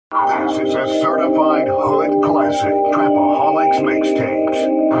This is a certified hood classic. Trapaholics Mixtapes.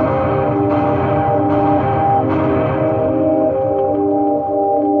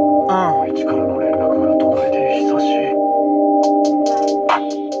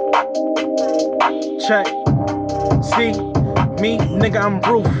 Check. See, me, nigga, I'm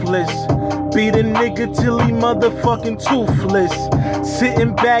ruthless. Beat a nigga till he motherfucking toothless.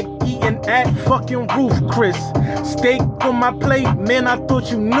 Sitting back, eating at fucking roof, Chris. Steak on my plate, man, I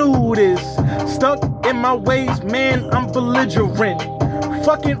thought you knew this. Stuck in my ways, man, I'm belligerent.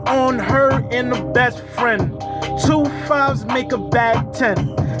 Fucking on her and the best friend. 2 5s make a bad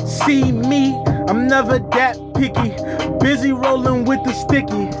 10. See me, I'm never that picky. Busy rolling with the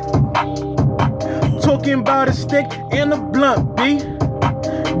sticky. Talking about a stick and a blunt, B.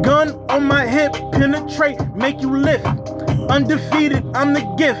 Gun on my hip, penetrate, make you lift. Undefeated, I'm the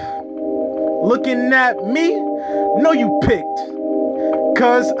gift. Looking at me, know you picked.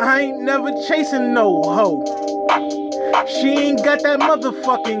 Cause I ain't never chasing no hoe. She ain't got that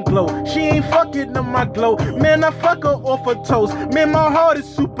motherfucking glow. She ain't fucking on my glow. Man, I fuck her off her toes. Man, my heart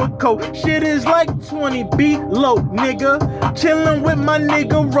is super cold. Shit is like 20 below, nigga. Chillin' with my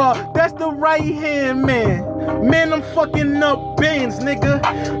nigga Raw. That's the right hand man. Man, I'm fucking up bands,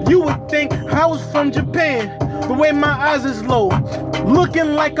 nigga. You would think I was from Japan. The way my eyes is low.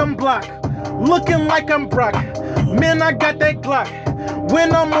 Looking like I'm blocked. Looking like I'm Brock. Man, I got that Glock.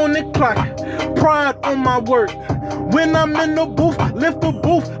 When I'm on the clock. Pride on my work. When I'm in the booth, lift the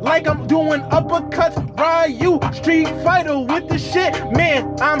booth like I'm doing uppercuts. Ryu, Street Fighter with the shit.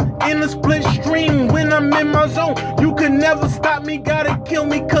 Man, I'm in a split stream when I'm in my zone. You can never stop me, gotta kill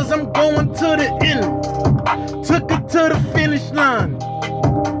me cause I'm going to the end. Took it to the finish line.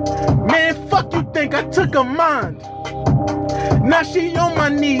 Man, fuck you think I took her mind. Now she on my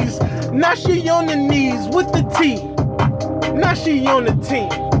knees. Now she on the knees with the T. Now she on the team.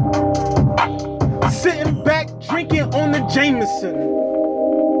 Sitting back, drinking on the Jameson.